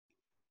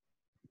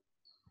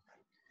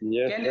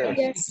Yes, Can sir.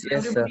 Yes.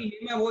 Yes, sir. everybody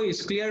hear my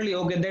voice clearly?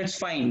 Okay, that's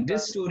fine.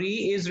 This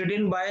story is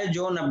written by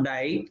John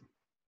Updike.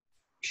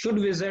 Should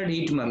wizard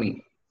eat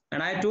mummy?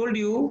 And I told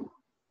you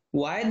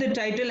why the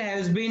title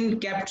has been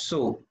kept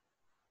so.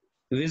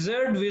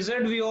 Wizard,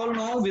 we all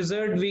know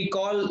wizard. We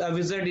call a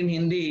wizard in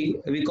Hindi.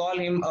 We call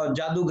him a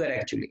jadugar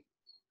actually.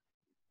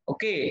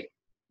 Okay,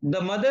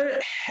 the mother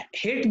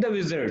hit the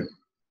wizard,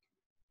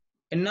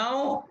 and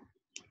now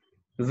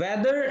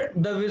whether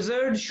the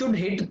wizard should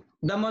hit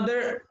the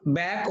mother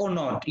back or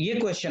not, ये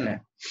question है.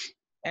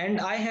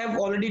 And I have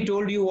already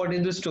told you what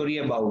is the story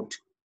about.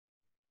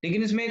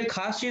 लेकिन इसमें एक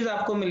खास चीज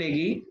आपको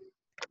मिलेगी,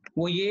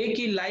 वो ये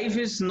कि life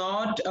is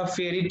not a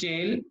fairy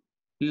tale.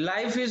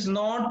 Life is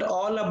not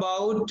all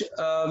about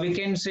we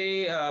can say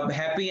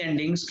happy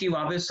endings कि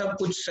वहां पे सब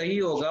कुछ सही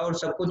होगा और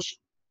सब कुछ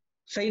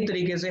सही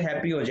तरीके से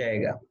हैप्पी हो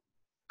जाएगा.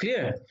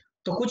 क्लियर?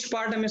 तो कुछ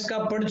पार्ट हम इसका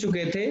पढ़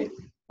चुके थे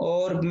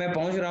और मैं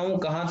पहुंच रहा हूं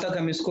कहां तक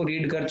हम इसको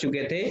रीड कर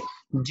चुके थे.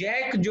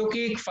 जैक जो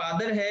कि एक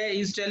फादर है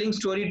is telling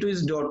story to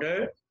his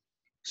daughter.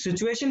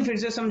 Situation फिर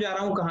से समझा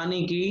रहा हूं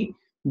कहानी की.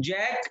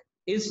 Jack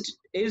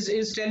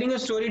is telling a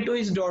story to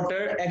his daughter.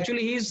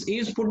 Actually he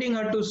is putting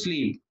her to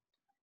sleep,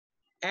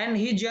 and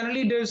he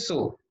generally does so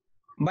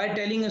by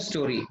telling a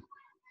story,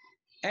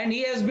 and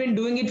he has been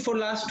doing it for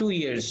last 2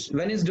 years.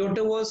 When his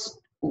daughter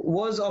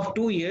was of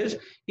 2 years,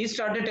 he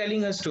started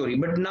telling a story,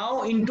 but now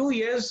in 2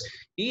 years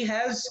he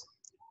has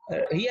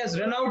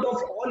run out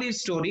of all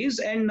his stories,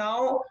 and now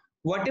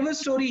whatever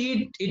story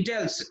he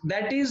tells,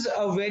 that is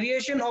a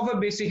variation of a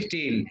basic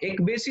tale.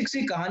 एक basic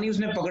सी कहानी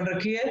उसने पकड़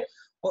रखी है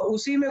और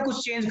उसी में कुछ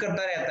चेंज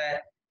करता रहता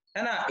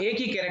है ना. एक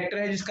ही कैरेक्टर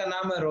है जिसका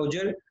नाम है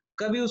रोजर.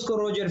 कभी उसको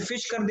रोजर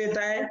फिश कर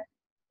देता है,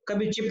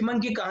 कभी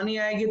चिपमंक की कहानी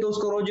आएगी तो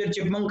उसको रोजर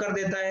चिपमंक कर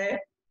देता है.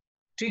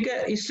 ठीक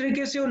है, इस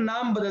तरीके से वो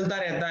नाम बदलता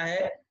रहता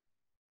है,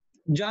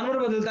 जानवर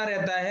बदलता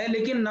रहता है,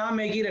 लेकिन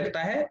नाम एक ही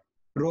रखता है,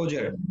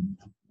 रोजर.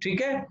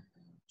 ठीक है.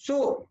 सो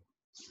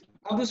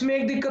अब उसमें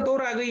एक दिक्कत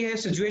और आ गई है.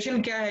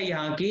 सिचुएशन क्या है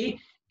यहाँ की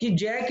कि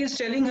Jack is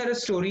telling her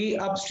story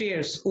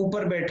upstairs,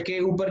 ऊपर बैठ के,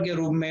 ऊपर के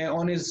रूम में,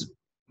 on his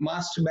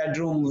master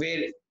bedroom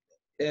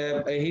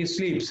where he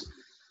स्लीप्स.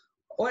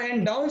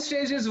 And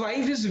downstairs his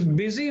wife is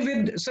busy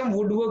with some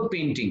woodwork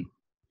painting.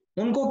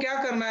 उनको क्या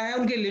करना है,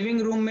 उनके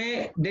लिविंग रूम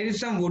में देयर इज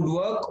सम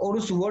वुडवर्क, और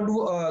उस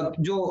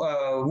जो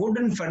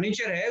वुडन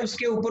फर्नीचर है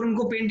उसके ऊपर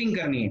उनको पेंटिंग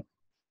करनी है.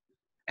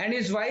 And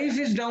his wife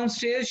is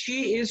downstairs,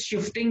 she is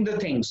shifting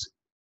the things.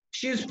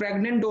 She is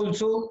pregnant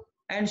also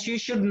and she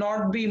should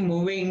not be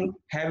moving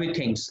heavy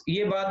things.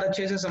 ये बात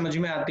अच्छे से समझ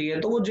में आती है,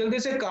 तो वो जल्दी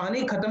से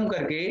कहानी खत्म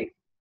करके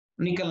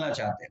निकलना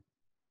चाहते हैं.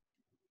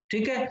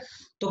 ठीक है.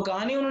 तो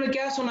कहानी उन्होंने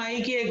क्या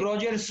सुनाई कि एक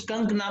रोजर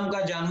स्कंक नाम का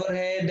जानवर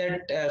है.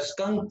 That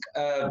skunk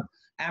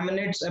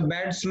emanates a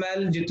bad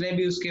smell. जितने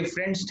भी उसके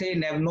friends थे,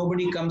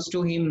 nobody comes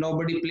to him,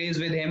 nobody plays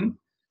with him,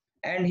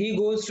 and he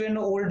goes to an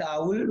old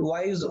owl,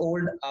 wise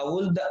old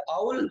owl. The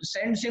owl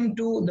sends him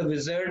to the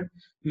wizard.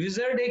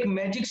 Wizard एक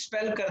magic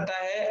spell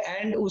करता है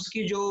and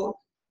उसकी जो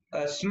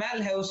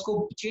smell है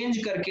उसको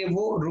change करके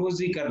वो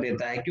रोजी कर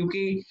देता है,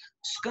 क्योंकि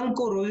स्कंक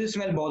को रोजी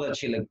स्मेल बहुत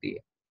अच्छी लगती है.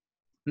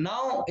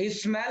 Now his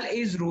smell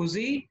is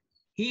rosy.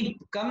 He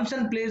comes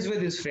and plays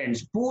with his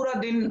friends. पूरा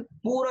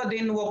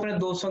दिन वो अपने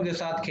दोस्तों के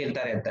साथ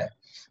खेलता रहता है.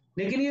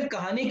 लेकिन ये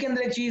कहानी के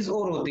अंदर एक चीज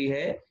और होती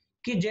है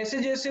कि जैसे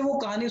जैसे वो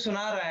कहानी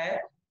सुना रहा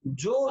है,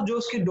 जो जो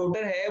उसकी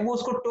डॉटर है वो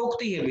उसको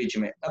टोकती है बीच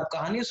में. अब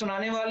कहानी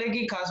सुनाने वाले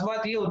की खास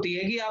बात ये होती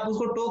है कि आप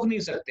उसको टोक नहीं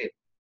सकते.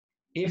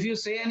 If you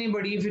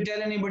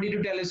tell anybody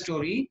to tell a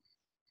story,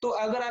 तो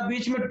अगर आप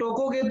बीच में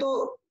टोकोगे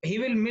तो he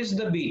will miss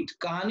the beat.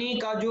 कहानी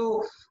का जो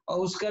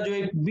उसका जो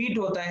एक बीट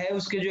होता है,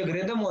 उसके जो एक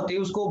रिदम होती है,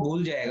 उसको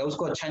भूल जाएगा,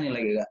 उसको अच्छा नहीं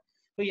लगेगा.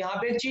 तो यहाँ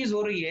पे एक चीज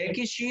हो रही है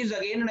कि she is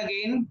again and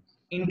again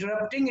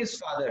interrupting his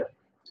father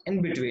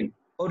in between.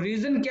 और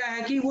रीजन क्या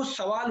है कि वो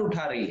सवाल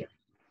उठा रही है.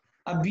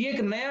 अब ये एक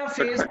नया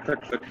फेज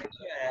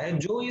आया है.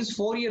 जो is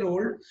 4 year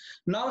old,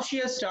 now she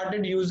has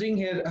started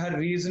using her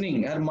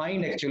reasoning, her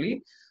mind actually,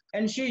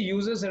 and she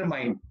uses her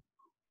mind.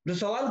 जो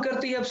सवाल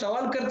करती है, अब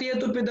सवाल करती है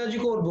तो पिताजी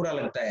को और बुरा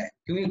लगता है,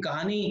 क्योंकि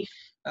कहानी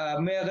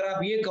में अगर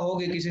आप ये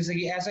कहोगे किसी से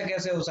कि ऐसा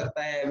कैसे हो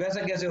सकता है,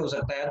 वैसा कैसे हो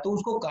सकता है, तो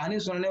उसको कहानी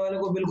सुनने वाले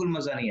को बिल्कुल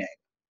मजा नहीं आएगा.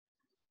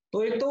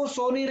 तो एक तो वो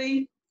सो नहीं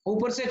रही,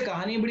 ऊपर से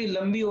कहानी बड़ी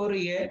लंबी हो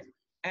रही है.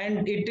 And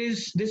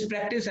this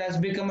practice has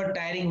become a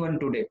tiring one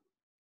today.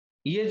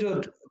 ये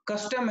जो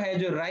कस्टम है,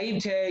 जो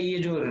राइट है, ये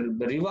जो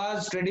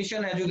रिवाज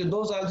ट्रेडिशन है जो कि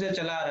 2 साल से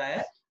चला आ रहा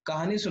है,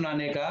 कहानी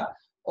सुनाने का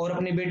और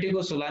अपनी बेटी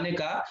को सुलाने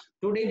का,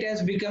 today it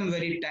has become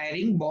very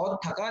tiring. बहुत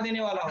थका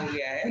देने वाला हो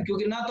गया है,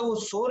 क्योंकि ना तो वो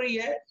सो रही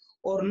है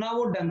और ना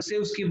वो ढंग से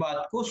उसकी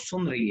बात को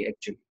सुन रही है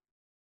एक्चुअली.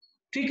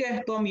 ठीक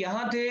है. तो हम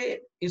यहाँ थे,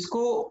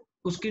 इसको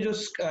उसकी जो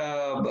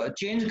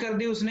चेंज कर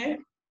दी उसने,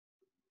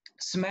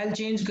 स्मेल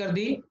चेंज कर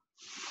दी.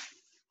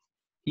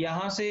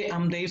 यहां से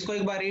हम थे, इसको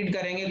एक बार रीड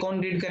करेंगे.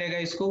 कौन रीड करेगा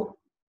इसको?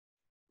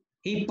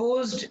 He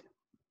posed.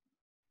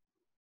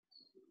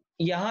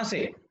 यहां से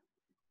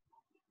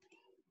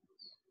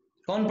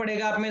कौन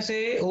पढ़ेगा आप में से?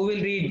 Who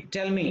will read?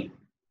 Tell me.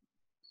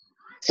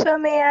 So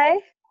may I?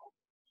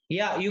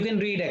 Yeah, you can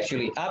read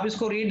actually. आप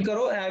इसको read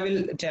करो and I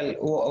will tell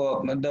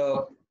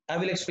I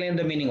will explain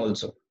the meaning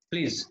also.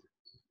 Please.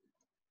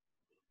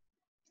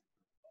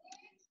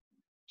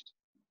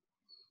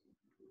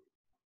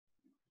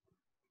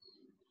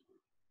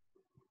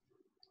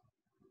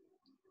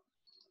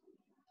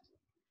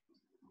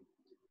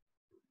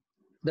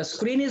 The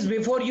screen is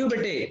before you,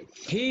 bete.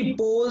 He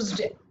posed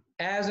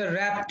as a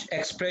rapt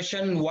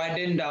expression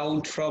widened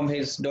out from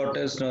his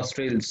daughter's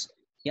nostrils.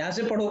 यहाँ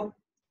से पढ़ो।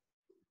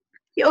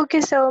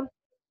 Okay, sir.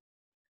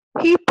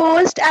 He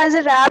posed as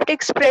a rapt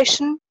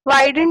expression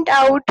widened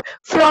out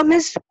from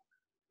his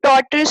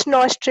daughter's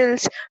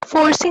nostrils,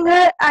 forcing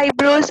her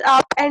eyebrows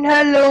up and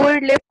her lower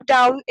lip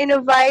down in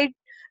a wide,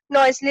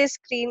 noiseless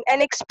grin,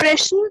 an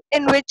expression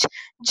in which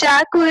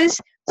Jack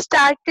was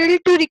startled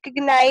to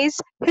recognize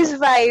his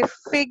wife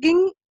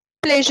figging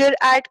pleasure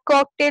at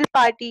cocktail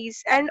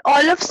parties, and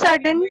all of a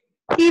sudden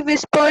he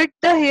whispered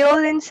the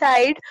whole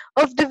inside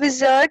of the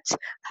wizard's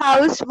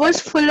house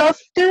was full of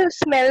the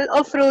smell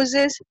of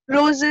roses,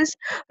 roses.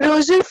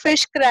 Roser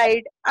Fish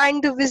cried,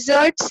 and the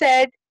wizard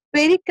said,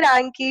 very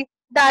cranky,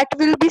 that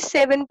will be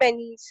 7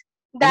 pennies.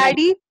 Wait,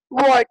 Daddy,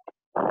 what?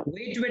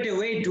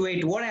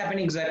 wait. What happened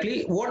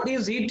exactly? What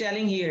is he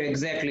telling here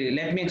exactly?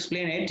 Let me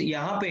explain it.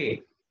 यहाँ पे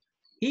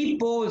he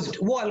posed,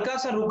 वो हल्का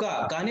सा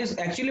रुका कहानी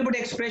actually, but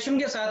expression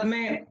के साथ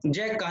में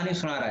जैक कहानी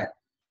सुना रहा है।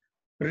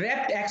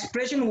 Rapt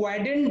expression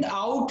widened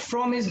out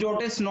from his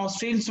daughter's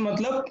nostrils,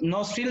 मतलब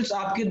nostrils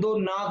आपके दो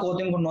नाक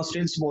होते हैं, उनको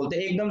nostrils बोलते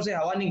हैं, एकदम से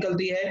हवा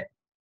निकलती है।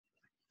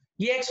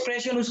 ये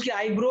एक्सप्रेशन उसकी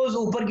आईब्रोज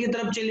ऊपर की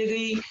तरफ चली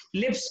गई,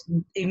 लिप्स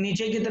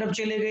नीचे की तरफ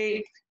चले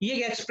गए।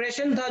 ये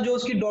एक्सप्रेशन था जो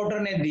उसकी डॉटर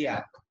ने दिया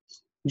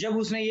जब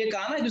उसने ये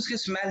कहा ना कि उसकी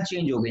स्मेल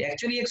चेंज हो गई।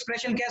 एक्चुअली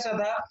एक्सप्रेशन कैसा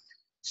था?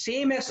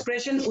 सेम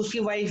एक्सप्रेशन उसकी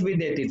वाइफ भी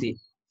देती थी।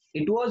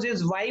 It was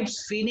his wives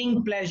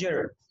feeling pleasure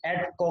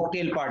eight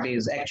cocktail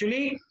parties.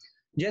 Actually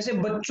जैसे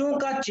बच्चों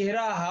का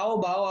चेहरा हाव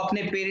भाव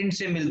अपने पेरेंट्स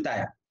से मिलता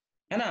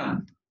है ना।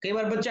 कई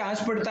बार बच्चा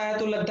हंस पड़ता है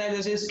तो लगता है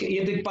जैसे इसके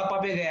ये तो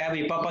पापा पे गया है,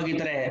 भाई पापा की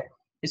तरह है,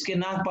 इसके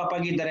नाक पापा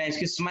की तरह है,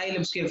 इसकी स्माइल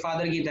उसके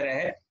फादर की तरह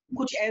है।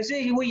 कुछ ऐसे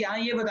ही वो यहाँ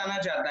ये बताना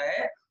चाहता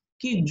है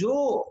कि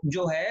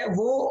जो है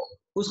वो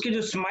उसकी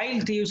जो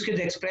स्माइल थी, उसके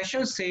जो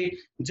एक्सप्रेशन थे,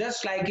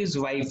 जस्ट लाइक हिज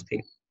वाइफ थे।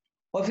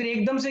 और फिर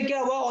एकदम से क्या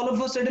हुआ, ऑल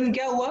ऑफ अ सडन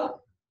क्या हुआ,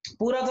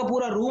 पूरा का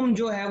पूरा रूम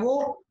जो है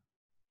वो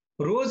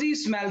रोजी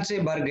स्मेल से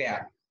भर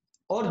गया।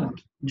 और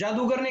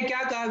जादूगर ने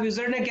क्या कहा,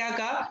 विजर्ड ने क्या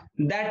कहा,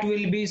 that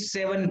will be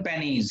 7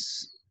 pennies,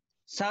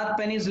 7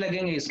 pennies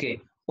लगेंगे इसके।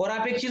 और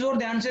आप एक चीज और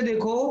ध्यान से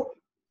देखो,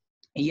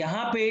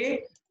 यहाँ पे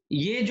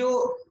ये जो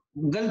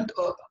गलत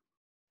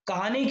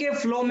कहानी के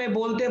फ्लो में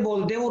बोलते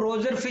बोलते वो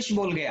रोजर फिश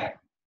बोल गया।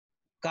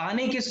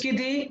 कहानी किसकी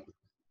थी?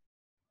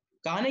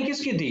 कहानी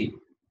किसकी थी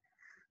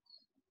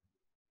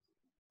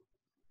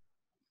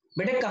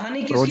बेटे?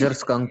 कहानी किसकी? Roger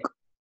skunk.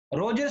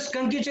 रोजर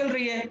स्कंक की चल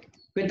रही है।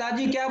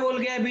 पिताजी क्या बोल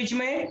गया बीच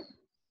में?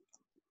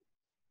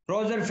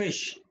 Roger fish.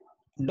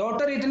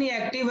 डॉटर इतनी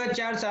एक्टिव है,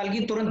 4 साल की,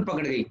 तुरंत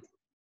पकड़ गई,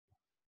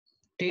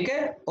 ठीक है,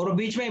 और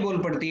बीच में ही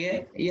बोल पड़ती है।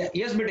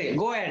 यस बेटे,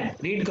 गो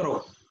एंड रीड करो।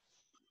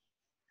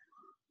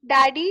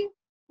 Daddy,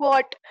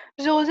 what?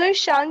 Roser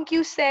Shunk,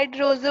 you said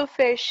Roser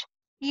Fish.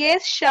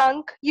 Yes,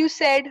 Shunk, you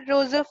said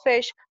Roser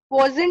Fish.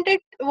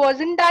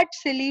 Wasn't that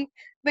silly?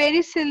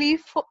 Very silly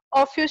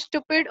of your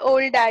stupid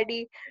old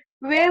daddy.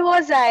 Where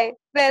was I?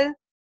 Well,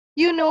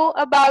 you know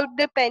about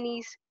the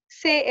pennies.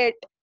 Say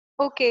it.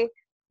 Okay,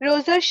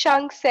 Roser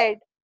Shunk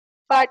said.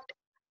 But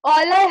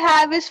all I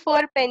have is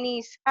 4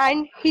 pennies,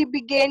 and he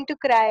began to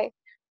cry.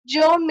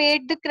 Joe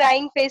made the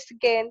crying face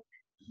again,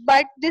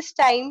 but this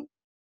time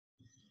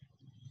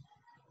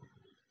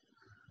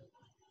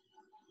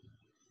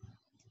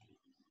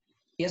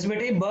yes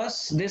बेटे, बस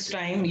this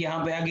time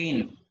यहाँ पे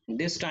again,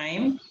 this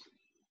time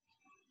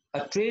a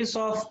trace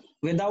of,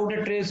 without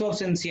a trace of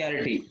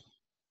sincerity.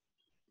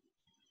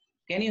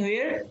 Can you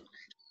hear?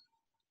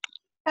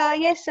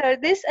 Yes, sir.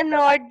 This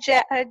annoyed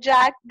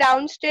Jack.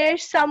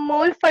 Downstairs, some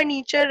more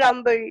furniture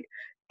rumbled.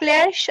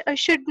 Claire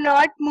should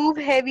not move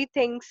heavy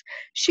things.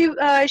 She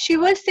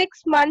was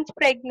 6 months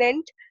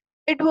pregnant.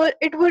 It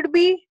would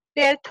be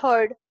their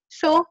third.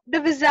 So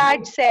the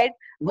wizard said,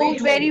 "Oh,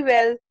 very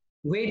well."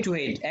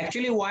 Wait.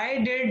 Actually, why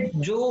did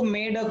Joe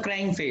made a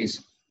crying face?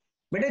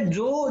 बेटे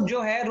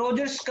जो है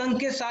Roger skunk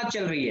के साथ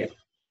चल रही है।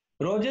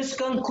 Roger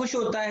skunk खुश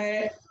होता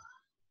है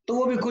तो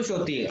वो भी खुश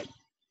होती है,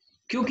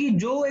 क्योंकि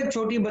जो एक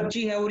छोटी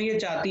बच्ची है और ये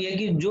चाहती है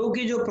कि जो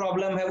की जो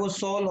प्रॉब्लम है वो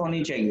सॉल्व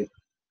होनी चाहिए।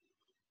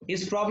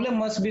 इस problem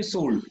must be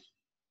solve.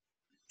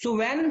 So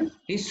when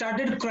he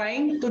started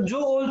crying, तो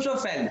जो also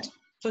felt,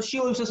 so she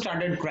also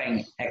started crying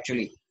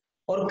actually.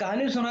 और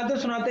कहानी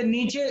सुनाते सुनाते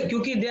नीचे,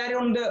 क्योंकि they are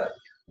on the,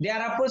 they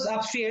are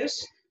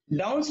upstairs,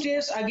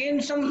 downstairs again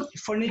some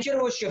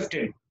furniture was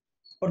shifted.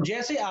 और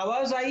जैसे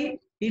आवाज आई,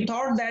 he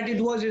thought that it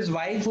was his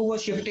wife who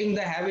was shifting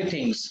the heavy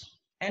things,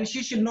 and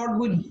she should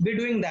not be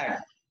doing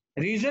that.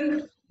 Reason,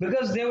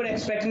 because they were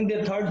expecting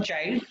their third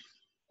child,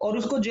 और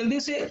उसको जल्दी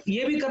से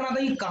ये भी करना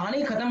था कि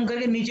कहानी खत्म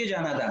करके नीचे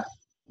जाना था,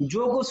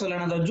 जो को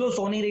सुलाना था, जो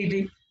सो नहीं रही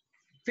थी।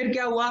 फिर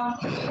क्या हुआ?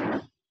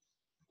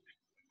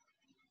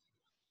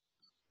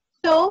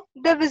 So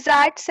the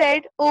wizard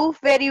said, "Oh,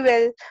 very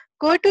well.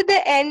 Go to the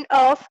end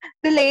of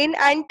the lane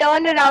and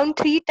turn around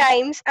 3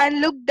 times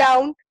and look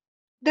down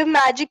the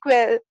magic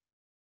well,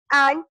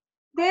 and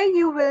there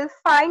you will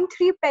find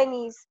 3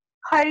 pennies.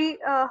 Hurry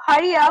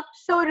up!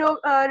 So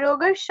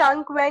Roger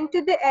Shunk went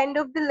to the end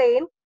of the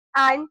lane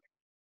and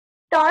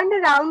turned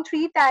around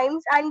 3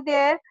 times, and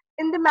there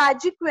in the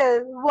magic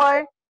well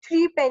were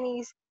 3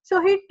 pennies.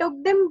 So he took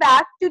them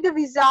back to the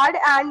wizard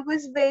and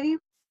was very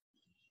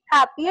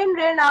happy and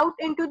ran out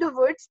into the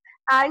woods,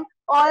 and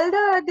all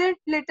the other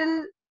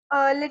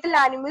little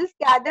animals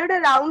gathered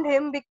around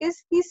him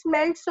because he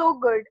smelled so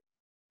good.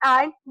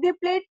 And they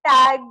played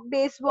tag,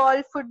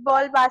 baseball,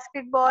 football,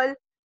 basketball,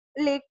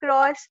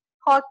 lacrosse,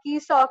 hockey,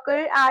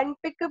 soccer, and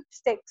pickup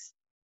sticks.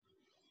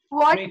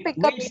 What Wait,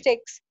 pickup wait,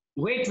 sticks?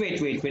 wait.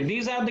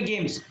 These are the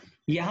games.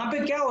 यहाँ पे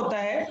क्या होता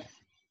है,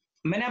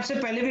 मैंने आपसे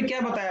पहले भी क्या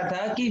बताया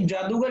था कि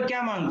जादूगर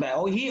क्या मांगता है,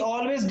 और ही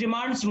always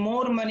demands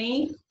more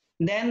money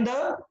then the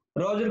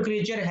Roger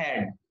creature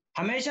had.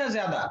 हमेशा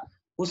ज्यादा.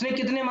 उसने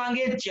कितने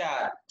मांगे?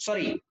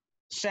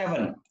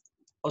 7.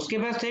 उसके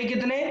पास थे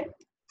कितने?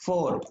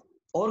 4.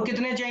 और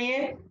कितने चाहिए?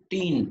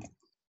 3.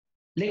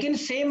 लेकिन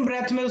सेम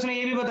ब्रेथ में उसने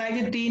ये भी बताया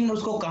कि 3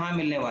 उसको कहाँ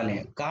मिलने वाले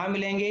हैं. कहाँ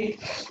मिलेंगे?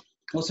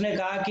 उसने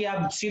कहा कि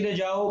आप सीधे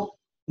जाओ,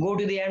 go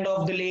to the end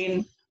of the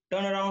lane,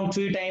 turn around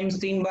 3 times,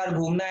 3 बार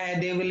घूमना है,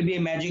 there will be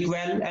a magic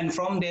well and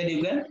from there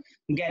you can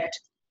get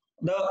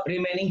the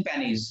remaining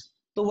pennies.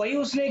 तो वही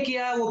उसने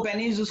किया, वो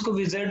pennies उसको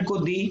wizard को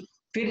दी.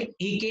 फिर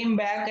he came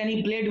back and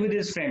he played with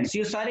his friends.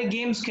 ये सारे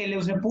games खेले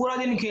उसने, पूरा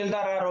दिन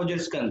खेलता रहा Roger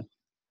skunk.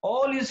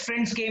 All his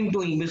friends came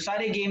to him,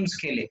 सारे games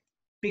खेले.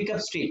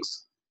 Pickup sticks.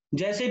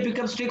 जैसे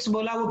पिकअप स्टिक्स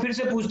बोला, वो फिर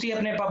से पूछती है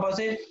अपने पापा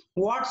से,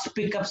 व्हाट्स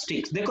पिकअप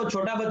स्टिक्स. देखो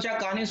छोटा बच्चा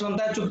कहानी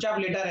सुनता है, चुपचाप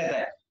लेटा रहता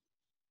है,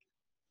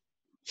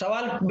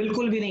 सवाल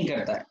बिल्कुल भी नहीं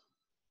करता है.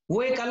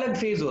 वो एक अलग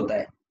फेज होता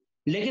है.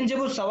 लेकिन जब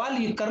वो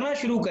सवाल करना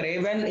शुरू करे,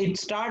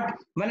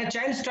 when a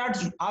child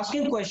starts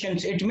asking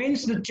questions, it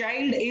means the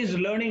child is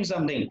learning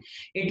something.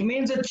 It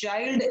means the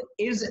child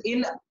is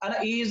in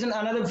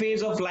another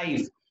phase of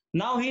life.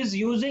 Now he is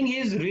using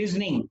his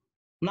reasoning.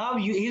 Now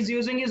he is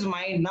using his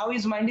mind. Now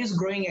his mind is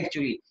growing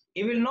actually.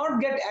 He will not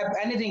get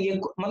anything.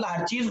 मतलब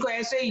हर चीज को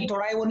ऐसे ही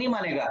थोड़ा वो नहीं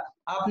मानेगा,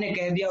 आपने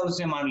कह दिया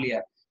उसने मान लिया.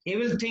 He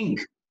will think.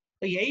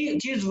 तो यही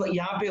चीज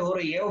यहाँ पे हो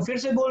रही है. वो फिर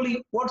से बोल रही,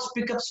 what's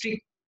pick up stick?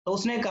 तो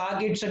उसने कहा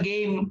कि it's a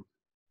game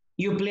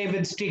you play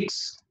with sticks,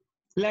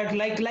 like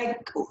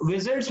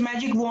wizard's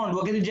magic wand.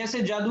 वो कहते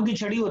जैसे जादू की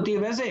छड़ी होती है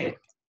वैसे.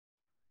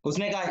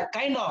 उसने कहा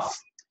kind of.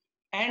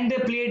 And they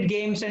played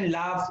games and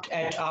laughed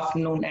at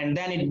afternoon, and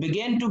then it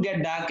began to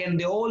get dark and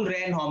they all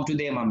ran home to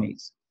their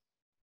mummies.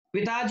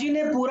 पिताजी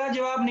ने पूरा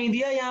जवाब नहीं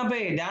दिया यहाँ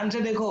पे, ध्यान से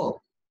देखो,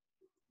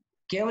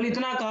 केवल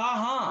इतना कहा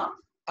हाँ,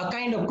 अ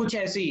काइंड ऑफ, कुछ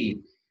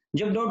ऐसी.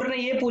 जब डॉक्टर ने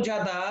ये पूछा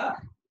था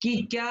कि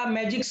क्या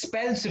मैजिक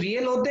स्पेल्स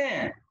रियल होते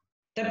हैं,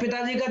 तब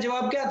पिताजी का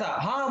जवाब क्या था?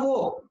 हाँ,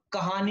 वो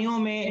कहानियों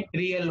में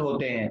रियल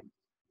होते हैं.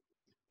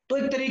 तो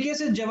एक तरीके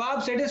से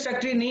जवाब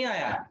सेटिस्फैक्टरी नहीं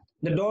आया.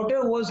 The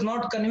daughter was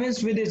not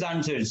convinced with his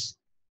answers.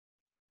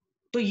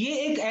 तो ये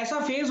एक ऐसा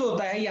फेज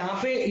होता है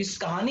यहाँ पे, इस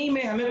कहानी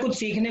में हमें कुछ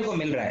सीखने को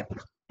मिल रहा है.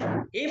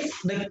 If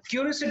the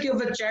curiosity of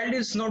the child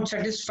is not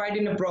satisfied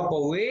in a proper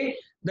way,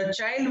 the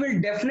child will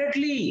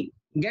definitely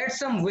get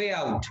some way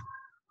out.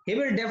 He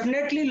will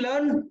definitely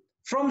learn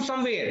from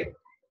somewhere,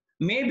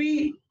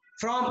 maybe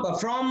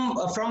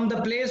from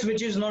the place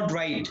which is not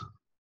right.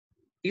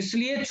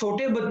 इसलिए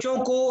छोटे बच्चों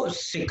को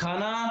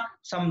सिखाना,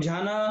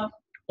 समझाना,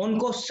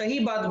 उनको सही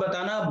बात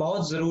बताना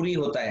बहुत जरूरी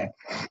होता है.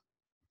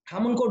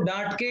 हम उनको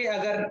डांट के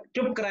अगर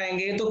चुप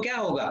कराएंगे तो क्या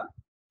होगा?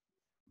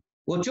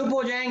 वो चुप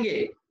हो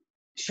जाएंगे.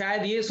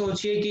 शायद ये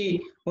सोचिए कि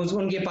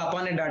उनके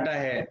पापा ने डांटा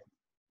है,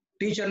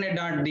 टीचर ने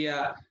डांट दिया,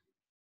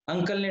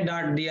 अंकल ने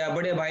डांट दिया,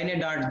 बड़े भाई ने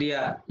डांट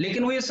दिया,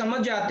 लेकिन वो ये समझ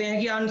जाते हैं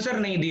कि आंसर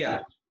नहीं दिया,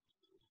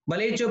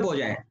 भले ही चुप हो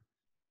जाएं.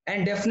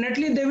 And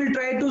definitely they will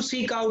try to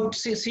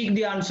seek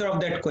the answer of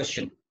that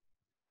question.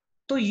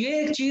 तो ये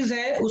एक चीज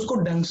है, उसको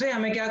ढंग से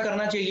हमें क्या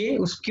करना चाहिए,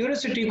 उस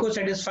क्यूरियोसिटी को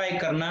सेटिस्फाई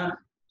करना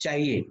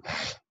चाहिए.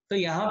 तो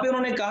यहाँ पे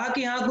उन्होंने कहा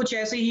कि हाँ, कुछ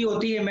ऐसे ही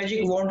होती है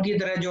मैजिक वॉन्ड की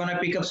तरह, जो है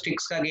पिकअप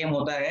स्टिक्स का गेम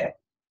होता है.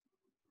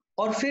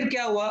 और फिर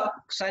क्या हुआ,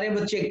 सारे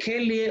बच्चे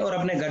खेल लिए और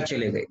अपने घर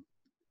चले गए.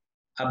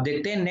 अब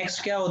देखते हैं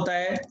नेक्स्ट क्या होता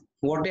है,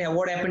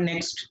 व्हाट हैपेंड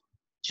नेक्स्ट.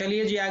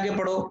 चलिए जी आगे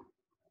पढ़ो.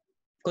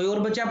 कोई और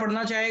बच्चा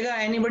पढ़ना चाहेगा?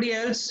 Anybody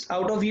else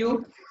out of you?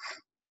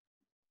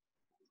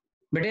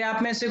 बेटे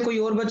आप में से कोई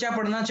और बच्चा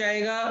पढ़ना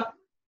चाहेगा?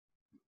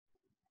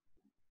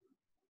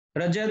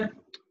 रजत,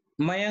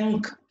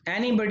 मयंक,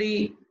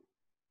 एनीबडी?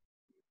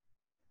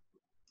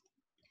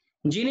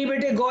 जीनी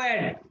बेटे go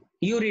ahead,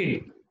 you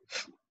read.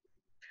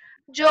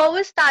 Jo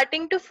was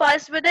starting to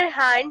fuss with her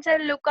hands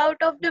and look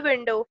out of the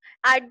window.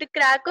 At the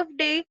crack of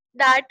day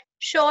that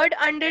showed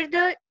under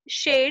the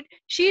shade,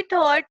 she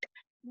thought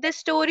the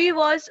story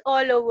was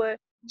all over.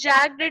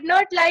 Jack did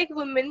not like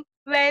women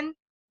when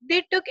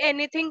they took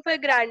anything for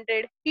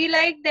granted. He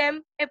liked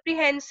them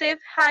apprehensive,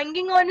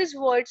 hanging on his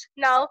words.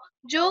 Now,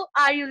 Jo,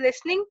 are you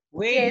listening?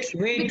 Wait,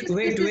 Yes,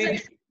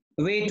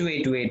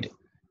 wait.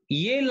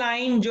 ये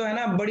line जो है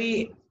ना बड़ी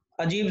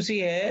अजीब सी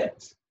है.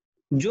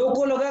 जो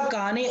को लगा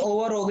कहानी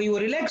ओवर हो गई, वो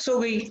रिलैक्स हो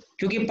गई,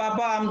 क्योंकि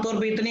पापा आमतौर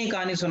पे इतनी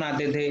कहानी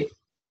सुनाते थे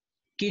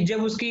कि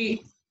जब उसकी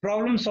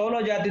प्रॉब्लम सॉल्व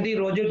हो जाती थी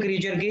रोजर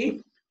क्रीचर की,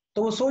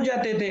 तो वो सो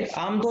जाते थे।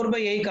 आमतौर पे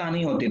यही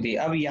कहानी होती थी।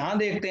 अब यहां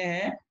देखते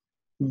हैं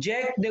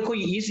जैक, देखो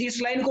इस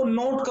लाइन को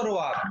नोट करो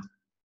आप,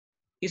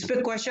 इस पे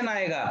क्वेश्चन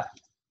आएगा।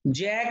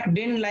 Jack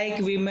didn't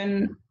like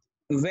women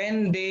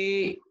when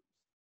they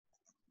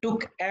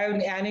took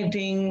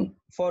anything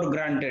for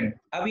granted.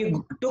 अब ये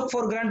टुक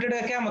फॉर ग्रांटेड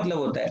का क्या मतलब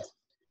होता है?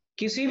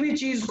 किसी भी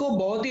चीज को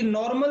बहुत ही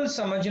नॉर्मल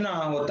समझना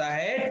होता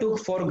है टुक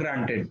for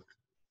granted.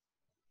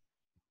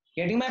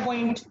 Getting my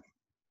point?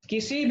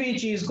 किसी भी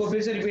चीज को,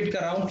 फिर से रिपीट कर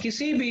रहा हूं,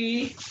 किसी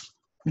भी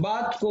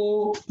बात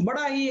को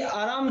बड़ा ही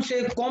आराम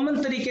से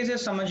कॉमन तरीके से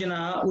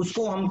समझना,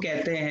 उसको हम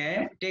कहते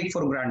हैं टेक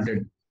फॉर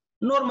ग्रांटेड,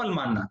 नॉर्मल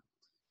मानना।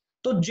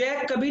 तो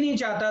जैक कभी नहीं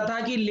चाहता था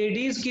कि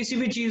लेडीज किसी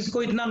भी चीज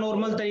को इतना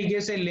नॉर्मल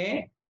तरीके से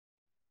लें।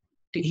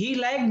 ही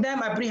लाइक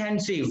देम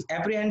एप्रीहेंसिव।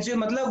 एप्रीहेंसिव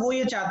मतलब वो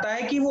ये चाहता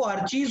है कि वो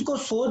हर चीज को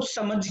सोच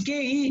समझ के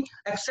ही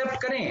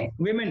एक्सेप्ट करें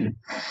विमेन,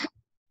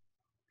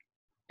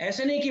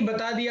 ऐसे नहीं कि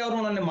बता दिया और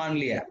उन्होंने मान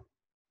लिया।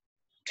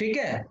 ठीक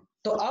है,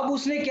 तो अब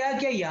उसने क्या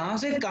किया, यहां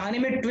से कहानी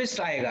में ट्विस्ट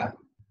आएगा।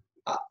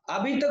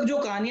 अभी तक जो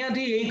कहानियां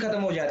थी यही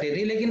खत्म हो जाती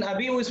थी, लेकिन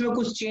अभी वो इसमें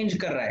कुछ चेंज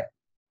कर रहा है।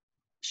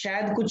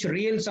 शायद कुछ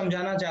रियल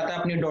समझाना चाहता है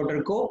अपनी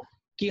डॉटर को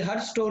कि हर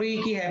स्टोरी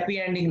की हैप्पी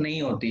एंडिंग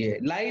नहीं होती है।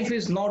 Life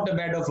is not a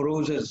bed of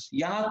roses.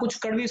 यहाँ कुछ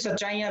कड़वी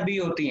सच्चाइयां भी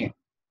होती हैं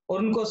और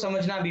उनको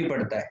समझना भी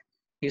पड़ता है।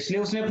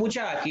 इसलिए उसने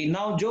पूछा कि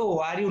नाउ जो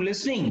आर यू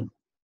लिसनिंग?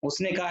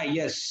 उसने कहा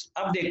यस।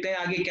 अब देखते हैं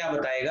आगे क्या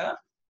बताएगा।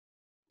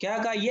 क्या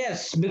कहा?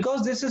 Yes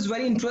because this is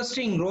very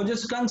interesting, Roger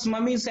स्कंक्स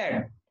mummy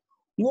said.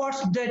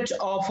 What's that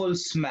awful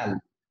smell?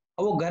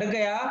 वो घर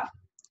गया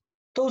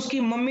तो उसकी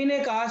मम्मी ने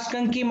कहा,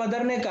 स्कंक की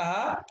मदर ने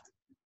कहा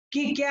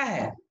कि क्या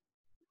है?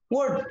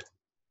 What?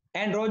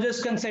 And Roger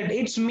skunk said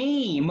it's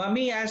me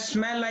mummy, I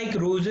smell like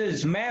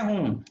roses. मैं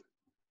हूं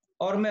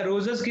और मैं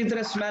रोजेस की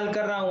तरह स्मेल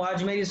कर रहा हूं।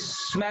 आज मेरी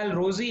स्मेल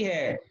रोजी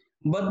है,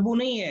 बदबू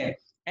नहीं है।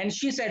 And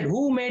she said, who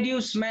made you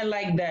smell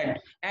like that?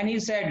 And he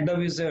said, the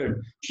wizard.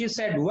 She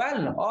said, well,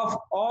 of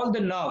all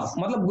the nerve,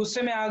 मतलब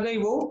गुस्से में आ गई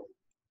वो,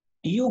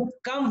 you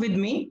come with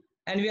me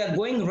and we are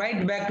going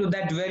right back to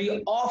that very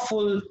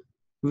awful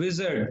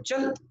wizard.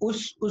 चल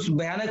उस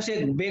भयानक से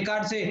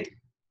बेकार से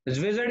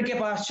विजर्ड के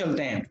पास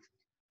चलते हैं।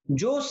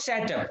 जो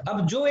सेटअप,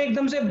 अब जो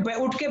एकदम से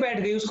उठ के बैठ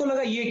गई, उसको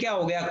लगा ये क्या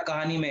हो गया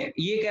कहानी में,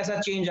 ये कैसा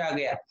चेंज आ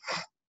गया।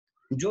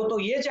 जो तो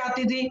ये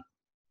चाहती थी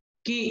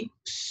कि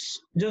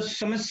जो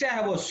समस्या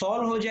है वो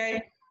सॉल्व हो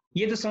जाए,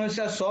 ये तो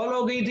समस्या सॉल्व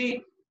हो गई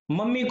थी।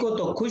 मम्मी को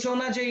तो खुश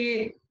होना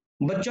चाहिए,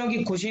 बच्चों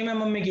की खुशी में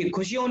मम्मी की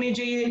खुशी होनी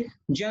चाहिए,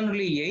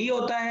 जनरली यही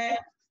होता है,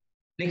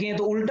 लेकिन ये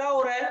तो उल्टा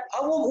हो रहा है।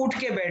 अब वो उठ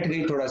के बैठ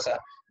गई थोड़ा सा,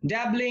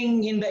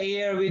 डैबलिंग in the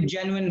air with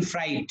genuine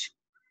freight,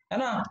 है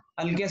ना,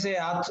 हल्के से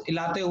हाथ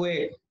हिलाते हुए,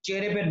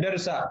 चेहरे पे डर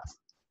सा।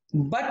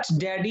 बट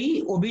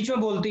डैडी, वो बीच में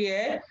बोलती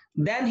है,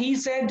 then he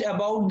said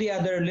about the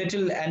other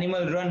little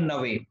animal run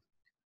away.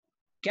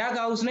 क्या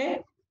कहा उसने?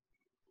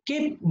 कि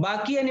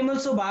बाकी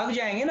एनिमल्स तो भाग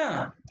जाएंगे ना।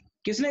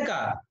 किसने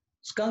कहा?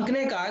 स्कंक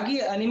ने कहा कि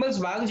एनिमल्स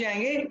भाग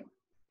जाएंगे।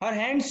 Her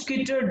hand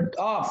स्किटर्ड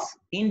of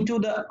into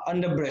the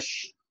अंडरब्रश,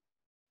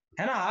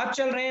 है ना, हाथ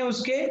चल रहे हैं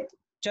उसके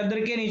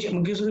चादर के नीचे,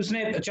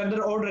 उसने चादर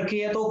ओढ़ रखी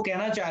है, तो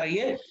कहना चाह रही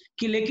है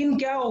कि लेकिन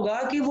क्या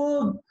होगा कि वो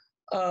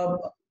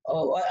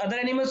अदर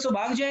एनिमल्स तो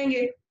भाग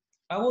जाएंगे।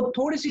 अब वो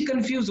थोड़ी सी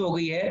कंफ्यूज हो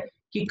गई है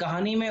कि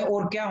कहानी में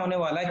और क्या होने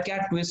वाला है, क्या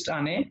ट्विस्ट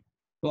आने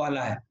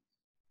वाला है।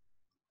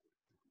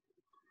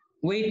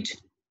 Wait,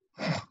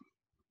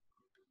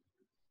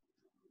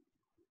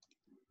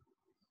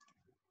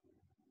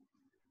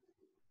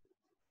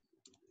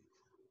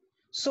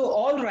 so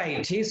all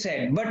right, he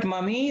said, but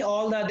mummy,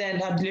 all the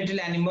little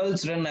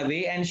animals run away.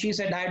 And she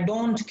said, I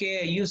don't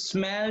care, you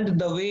smelled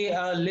the way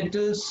a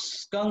little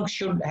skunk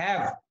should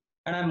have,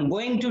 and I'm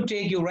going to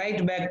take you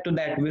right back to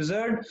that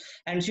wizard.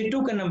 And she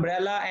took an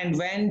umbrella and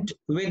went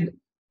with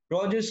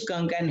Roger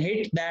Skunk and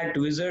hit that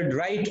wizard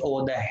right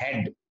over the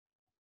head.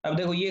 अब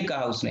देखो ये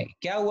कहा उसने,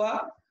 क्या हुआ?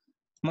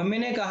 Mummy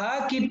ने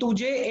कहा कि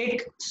तुझे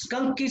एक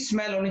स्कंक की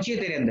स्मेल होनी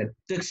चाहिए तेरे अंदर,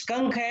 तो एक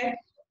स्कंक है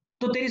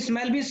तो तेरी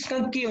स्मेल भी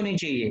स्कंक की होनी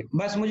चाहिए,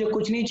 बस मुझे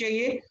कुछ नहीं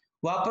चाहिए।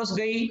 वापस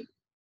गई,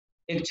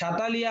 एक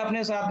छाता लिया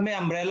अपने साथ में,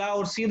 अम्ब्रेला,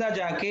 और सीधा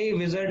जाके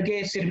विजर्ड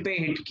के सिर पे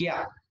हिट किया।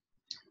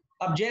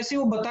 अब जैसे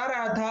वो बता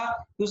रहा था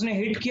कि उसने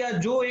हिट किया,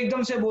 जो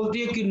एकदम से बोलती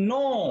है कि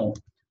no,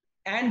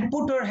 and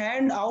put her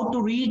hand out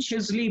to reach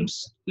his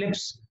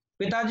lips.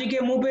 पिताजी के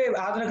मुंह पे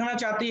हाथ रखना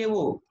चाहती है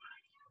वो,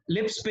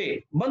 लिप्स पे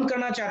बंद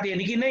करना चाहती है,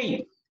 लेकिन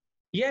नहीं।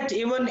 Yet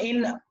even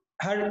in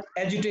her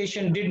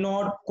agitation did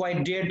not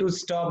quite dare to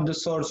stop the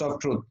source of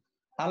truth.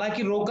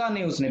 हालांकि रोका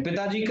नहीं उसने,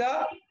 पिताजी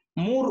का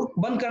मुंह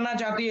बंद करना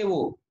चाहती है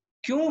वो।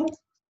 क्यों?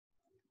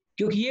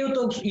 क्योंकि ये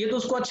तो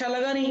उसको अच्छा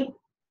लगा नहीं।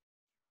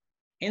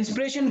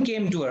 इंस्पिरेशन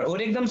केम टू हर,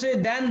 और एकदम से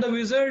देन द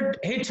विजर्ड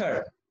हिट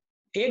हर,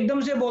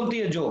 एकदम से बोलती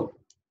है जो,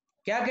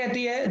 क्या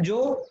कहती है जो,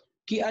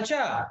 कि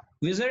अच्छा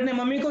विजर्ड ने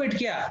मम्मी को हिट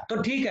किया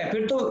तो ठीक है,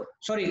 फिर तो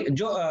सॉरी,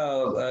 जो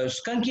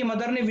स्कंक की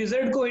मदर ने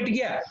विजर्ड को हिट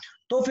किया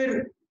तो फिर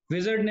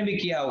विजर्ड ने भी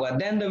किया होगा.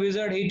 Then the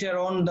wizard hit her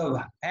on the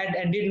head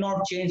and did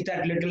not change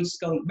that little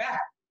skunk back.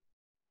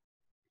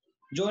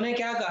 जो ने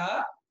क्या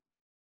कहा,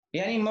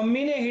 यानी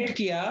मम्मी ने हिट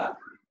किया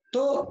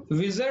तो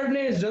विजर्ड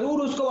ने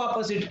जरूर उसको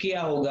वापस हिट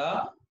किया होगा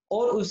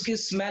और उसकी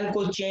स्मेल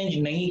को चेंज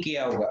नहीं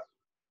किया होगा.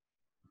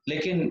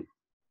 लेकिन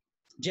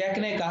जैक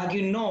ने कहा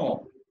कि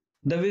no,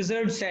 the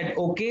wizard said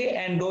okay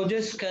and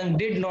Roger skunk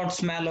did not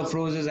smell of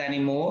roses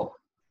anymore.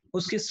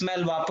 उसकी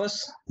स्मेल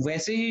वापस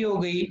वैसे ही हो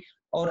गई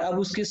और अब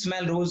उसकी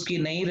स्मेल रोज की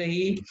नहीं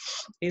रही.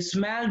 It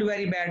smelled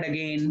very bad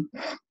again.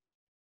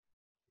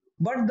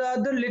 But the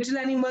other little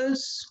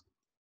animals,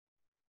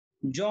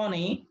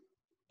 Johnny,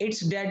 it's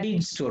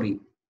daddy's story.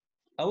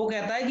 अब वो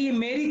कहता है कि ये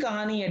मेरी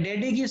कहानी है,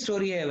 डैडी की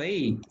स्टोरी है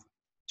भाई.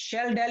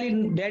 Shall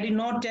daddy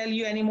not tell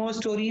you any more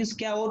stories?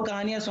 क्या और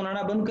कहानियां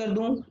सुनाना बंद कर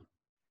दूं?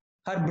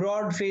 Her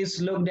broad face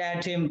looked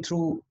at him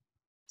through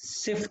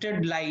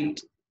sifted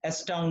light,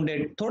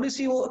 astounded. थोड़ी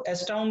सी वो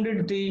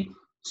astounded थी,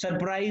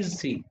 surprised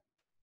थी.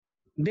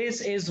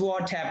 This is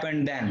what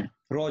happened then,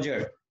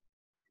 Roger.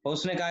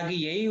 उसने कहा कि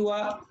यही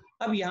हुआ.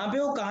 अब यहाँ पे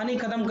वो कहानी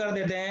खत्म कर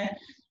देते हैं.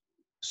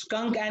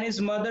 Skunk and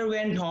his mother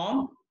went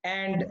home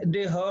and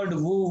they heard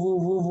woo woo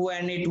woo woo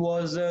and it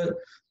was a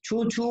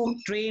choo choo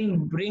train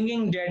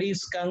bringing daddy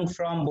skunk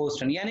from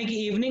Boston. यानी कि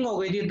इवनिंग हो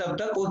गई थी तब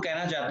तक, वो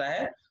कहना चाहता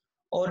है,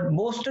 और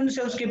बोस्टन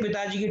से उसके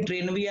पिताजी की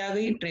ट्रेन भी आ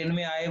गई. ट्रेन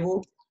में आए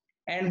वो,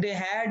 and they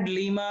had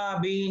lima,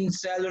 beans,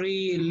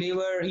 celery,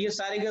 liver, ये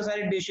सारे के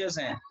सारे डिशेस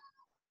हैं,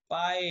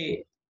 पाए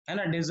है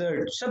ना,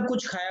 डेजर्ट, सब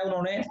कुछ खाया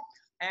उन्होंने.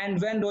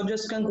 And when Roger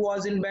Skunk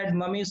was in bed,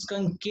 Mummy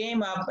Skunk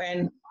came up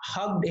and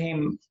hugged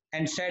him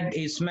and said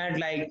he smelled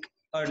like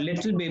a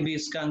little baby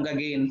skunk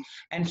again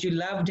and she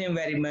loved him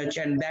very much,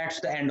 and that's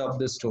the end of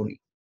the story.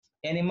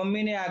 यानी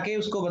mummy ने आके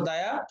उसको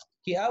बताया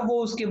कि अब वो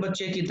उसके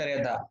बच्चे की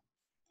तरह था,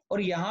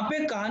 और यहाँ पे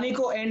कहानी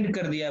को एंड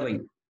कर दिया भाई.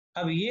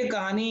 अब ये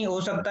कहानी हो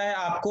सकता है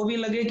आपको भी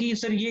लगे कि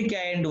सर ये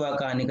क्या एंड हुआ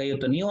कहानी का, ये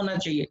तो नहीं होना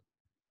चाहिए.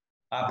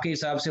 आपके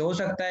हिसाब से हो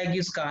सकता है कि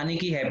इस कहानी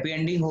की हैप्पी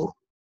एंडिंग हो.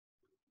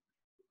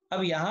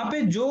 अब यहाँ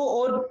पे जो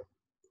और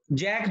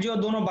जैक जो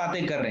दोनों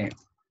बातें कर रहे हैं.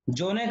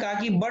 जो ने कहा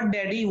कि but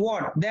daddy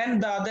what, then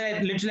the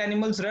other little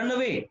animals run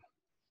away.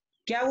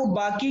 क्या वो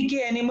बाकी के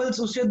एनिमल्स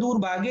उससे दूर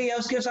भागे या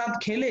उसके साथ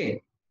खेले?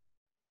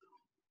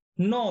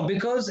 No,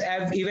 because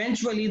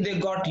eventually they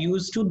got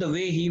used to the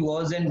way he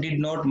was and did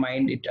not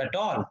mind it at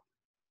all.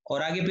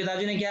 और आगे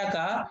पिताजी ने क्या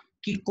कहा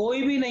कि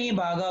कोई भी नहीं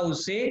भागा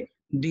उससे.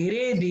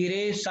 धीरे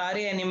धीरे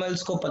सारे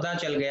एनिमल्स को पता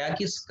चल गया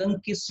कि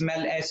स्कंक की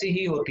स्मेल ऐसी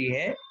ही होती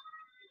है,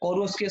 और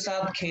उसके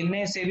साथ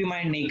खेलने से भी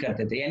माइंड नहीं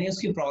करते थे. यानी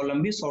उसकी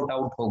प्रॉब्लम भी सॉर्ट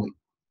आउट हो गई.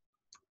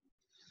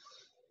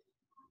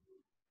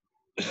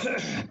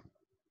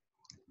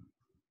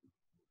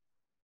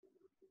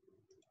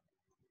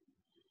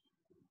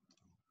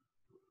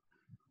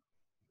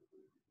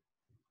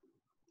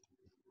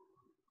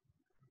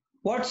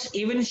 What's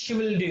even she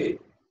will do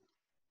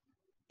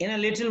in a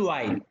little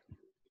while?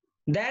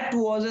 That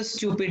was a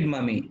stupid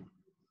mummy.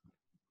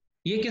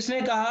 ये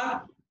किसने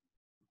कहा?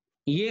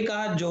 ये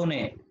कहा जो ने.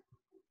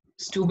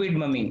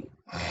 Stupid mummy.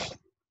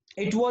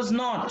 It was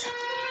not.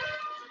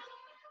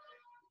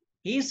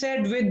 He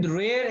said with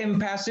rare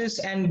emphasis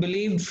and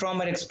believed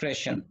from her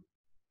expression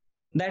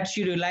that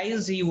she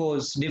realized he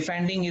was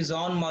defending his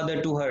own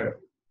mother to her,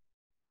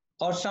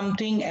 or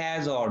something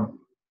as odd.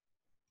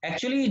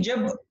 Actually,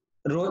 जब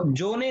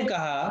जो ने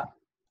कहा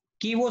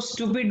कि वो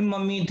stupid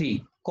mummy थी,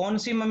 कौन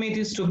सी mummy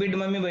थी stupid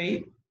mummy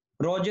भाई?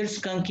 रॉजर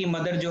स्कंक की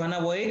मदर जो है ना,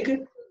 वो एक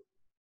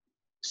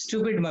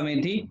स्टूपिड मम्मी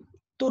थी.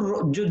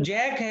 तो जो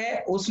जैक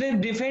है उसने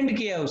डिफेंड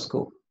किया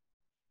उसको.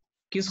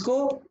 किसको?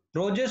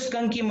 रॉजर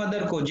स्कंक की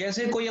मदर को,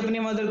 जैसे कोई अपनी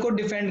मदर को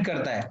डिफेंड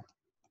करता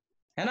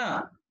है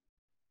ना,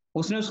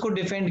 उसने उसको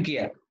डिफेंड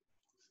किया.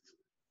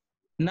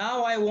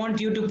 Now I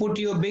want you to put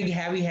your big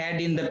heavy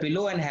head in the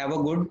pillow and have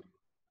a good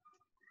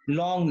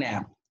long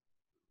nap.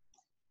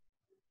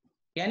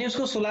 यानी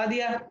उसको सुला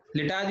दिया,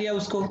 लिटा दिया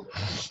उसको.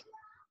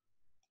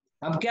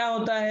 अब क्या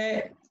होता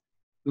है,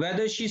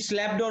 whether she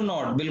slept or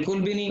not,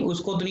 बिल्कुल भी नहीं,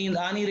 उसको तो नींद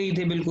आ नहीं रही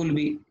थी बिल्कुल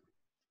भी.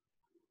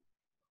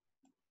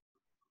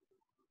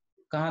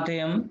 कहाँ थे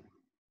हम?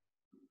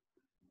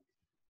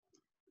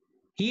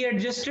 He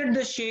adjusted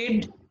the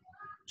shade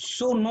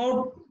so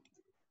not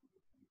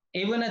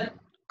even a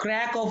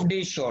crack of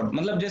day showed.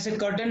 मतलब जैसे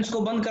कर्टन्स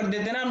को बंद कर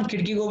देते हैं ना हम,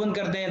 खिड़की को बंद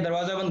करते हैं,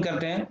 दरवाजा बंद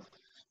करते हैं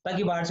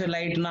ताकि बाहर से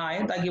लाइट ना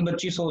आए, ताकि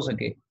बच्ची सो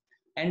सके.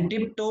 And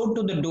tiptoed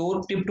to the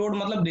door. tiptoed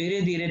मतलब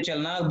धीरे धीरे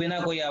चलना, बिना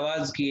कोई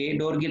आवाज किए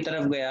डोर की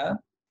तरफ गया.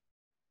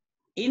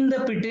 In the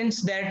pretense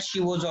that she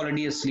was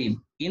already asleep.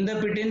 In the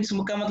pretense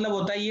का मतलब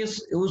होता है ये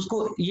उसको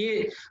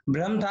ये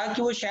भ्रम था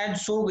कि वो शायद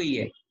सो गई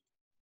है,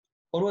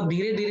 और वो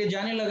धीरे धीरे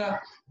जाने लगा.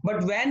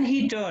 But when he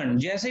turned,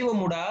 जैसे ही वो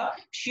मुड़ा,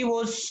 she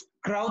was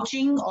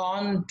crouching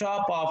on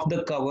top of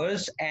the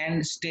covers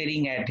and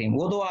staring at him.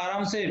 वो तो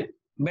आराम से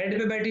बेड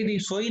पे बैठी थी,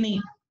 सोई नहीं.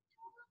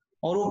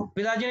 और वो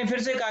पिताजी ने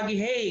फिर से कहा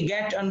कि hey,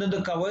 get under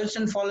the covers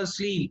and fall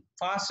asleep,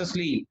 fast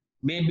asleep,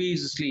 baby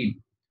is asleep.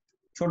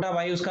 छोटा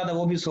भाई उसका था,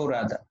 वो भी सो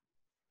रहा था.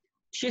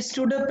 She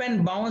stood up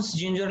and bounced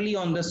gingerly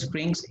on the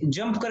springs.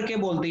 Jump करके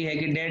बोलती है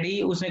कि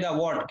डैडी. उसने कहा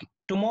what?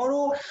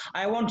 Tomorrow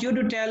I want you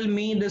to tell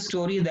me the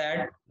story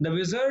that the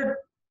wizard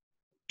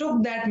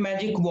took that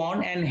magic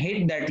wand and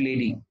hit that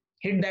lady,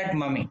 hit that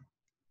mummy.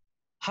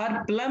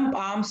 Her plump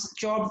arms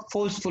chopped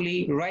forcefully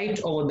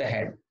right over the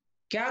head.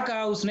 क्या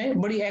कहा उसने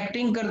बड़ी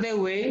acting करते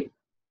हुए,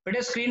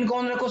 बेटे screen को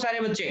on रखो सारे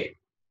बच्चे,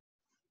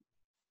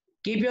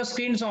 कीप योर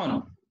स्क्रीन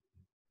ऑन।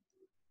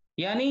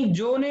 यानी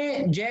जो ने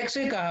जैक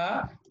से कहा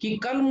कि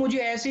कल मुझे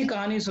ऐसी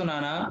कहानी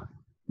सुनाना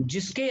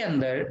जिसके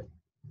अंदर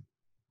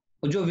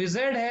जो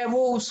विजर्ड है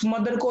वो उस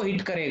मदर को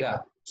हिट करेगा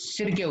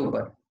सिर के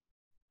ऊपर।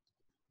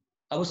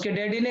 अब उसके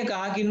डैडी ने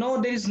कहा कि no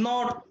there is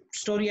not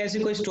story, ऐसी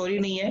कोई स्टोरी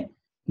नहीं है।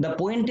 The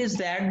point is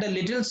that the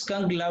little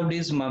skunk loved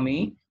his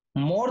mummy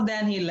more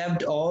than he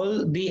loved all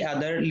the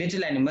other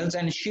little animals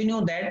and she knew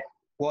that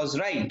was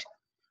right.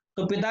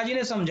 तो पिताजी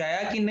ने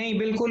समझाया कि नहीं,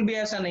 बिल्कुल भी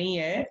ऐसा नहीं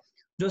है।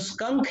 जो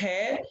स्कंक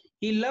है,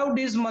 he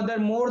loved his mother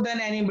more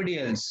than anybody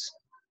else.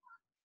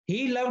 He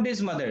loved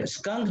his mother.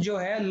 Skunk जो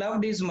है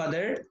loved his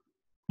mother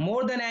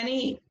more than any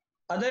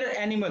other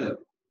animal.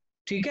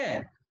 ठीक है,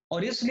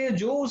 और इसलिए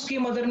जो उसकी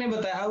मदर ने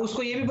बताया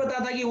उसको ये भी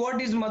पता था कि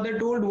what his mother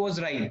told was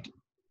right.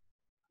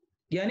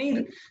 यानी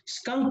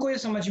स्कंक को ये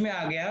समझ में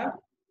आ गया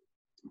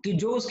कि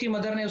जो उसकी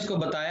मदर ने उसको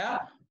बताया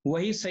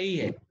वही सही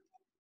है,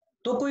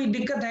 तो कोई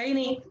दिक्कत है ही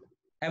नहीं,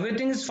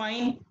 एवरीथिंग इज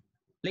फाइन।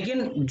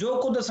 लेकिन जो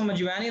को तो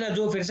समझ में आ नहीं रहा,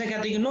 जो फिर से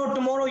कहते कि नो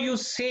टुमारो यू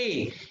से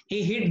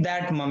ही हिट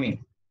दैट मम्मी,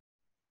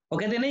 वो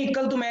कहते नहीं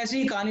कल तुम ऐसी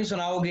ही कहानी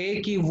सुनाओगे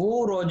कि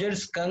वो रॉजर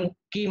स्कंक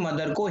की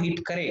मदर को हिट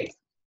करे।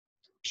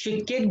 She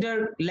kicked her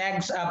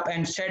legs up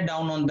and sat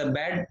down on the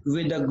bed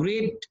with a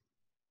great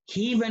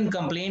heave and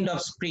complained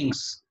of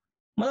springs.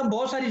 मतलब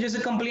बहुत सारी जैसे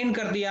कंप्लेन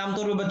कर दिया,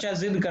 आमतौर पे बच्चा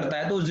जिद करता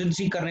है तो जिद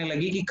सी करने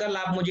लगी कि कल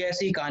आप मुझे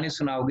ऐसी ही कहानी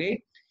सुनाओगे।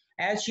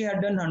 As she had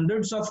done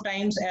hundreds of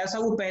times, ऐसा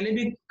वो पहले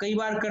भी कई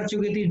बार कर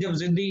चुकी थी जब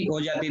जिद्दी हो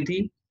जाती थी।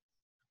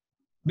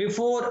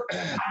 Before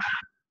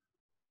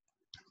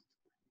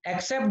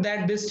accept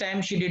that this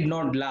time she did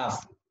not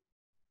laugh,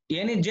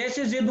 यानी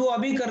जैसे जिद वो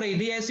अभी कर रही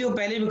थी ऐसे वो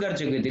पहले भी कर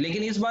चुकी थी,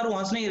 लेकिन इस बार वो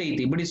हंस नहीं रही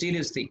थी, बड़ी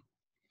सीरियस थी।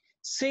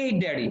 से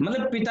डैडी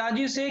मतलब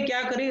पिताजी से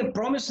क्या करे,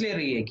 प्रॉमिस ले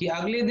रही है कि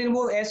अगले दिन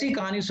वो ऐसी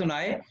कहानी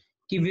सुनाए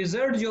कि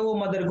विजर्ड जो वो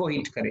मदर को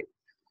हिट करे।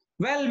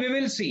 वेल वी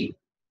विल सी,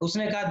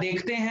 उसने कहा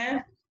देखते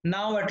हैं।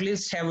 Now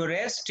at least have a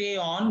rest, stay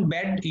on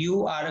bed,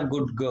 you are a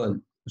good girl.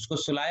 उसको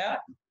सुलाया,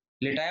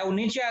 लिटाया, वो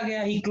नीचे आ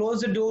गया। ही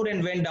closed the door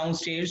and went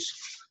downstairs.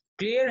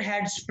 Claire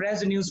had spread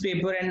the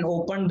newspaper and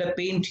opened the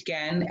paint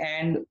can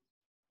and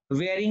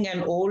wearing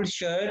an old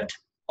shirt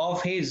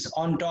of his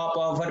on top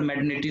of her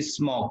maternity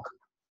smock,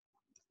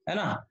 है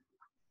ना।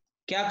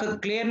 क्या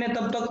clear ने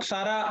तब तक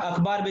सारा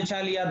अखबार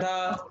बिछा लिया था,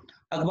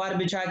 अखबार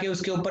बिछा के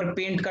उसके ऊपर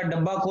पेंट का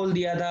डब्बा खोल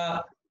दिया था,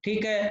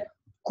 ठीक है।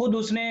 खुद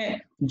उसने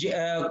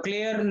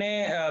क्लेयर ने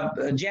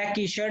जैक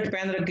की शर्ट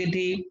पहन रखी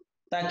थी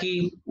ताकि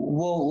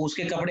वो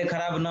उसके कपड़े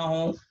खराब ना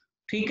हो,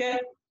 ठीक है।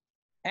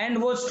 एंड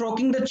वो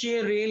stroking the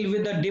chair rail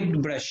with a dipped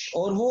brush,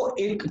 और वो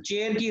एक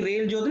चेयर की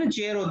रेल जो होती है ना,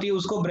 चेयर होती है,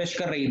 उसको ब्रश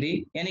कर रही थी,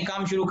 यानी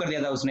काम शुरू कर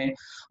दिया था उसने।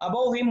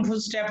 Above him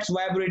footsteps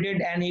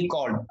vibrated and he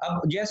called.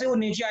 अब जैसे वो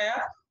नीचे आया,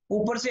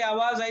 ऊपर से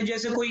आवाज आई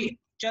जैसे कोई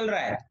चल रहा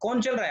है।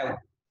 कौन चल रहा है? वो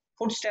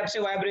फुटस्टेप से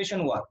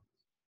वाइब्रेशन हुआ,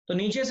 तो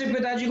नीचे से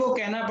पिताजी को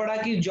कहना पड़ा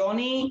कि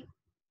Johnny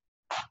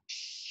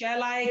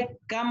shell I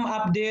come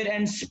up there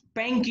and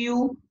spank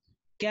you,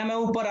 क्या मैं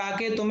ऊपर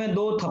आके तुम्हें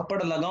 2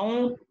 थप्पड़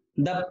लगाऊं?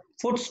 द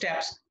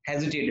फुटस्टेप्स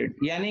हेजिटेटेड,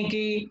 यानी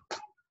कि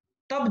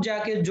तब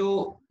जाके जो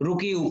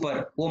रुकी ऊपर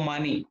वो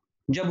मानी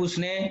जब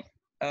उसने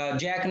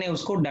जैक ने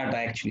उसको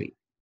डांटा एक्चुअली।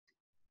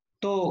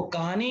 तो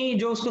कहानी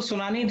जो उसको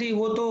सुनानी थी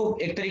वो तो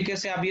एक तरीके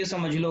से आप ये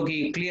समझ लो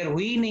कि क्लियर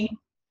हुई नहीं।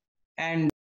 एंड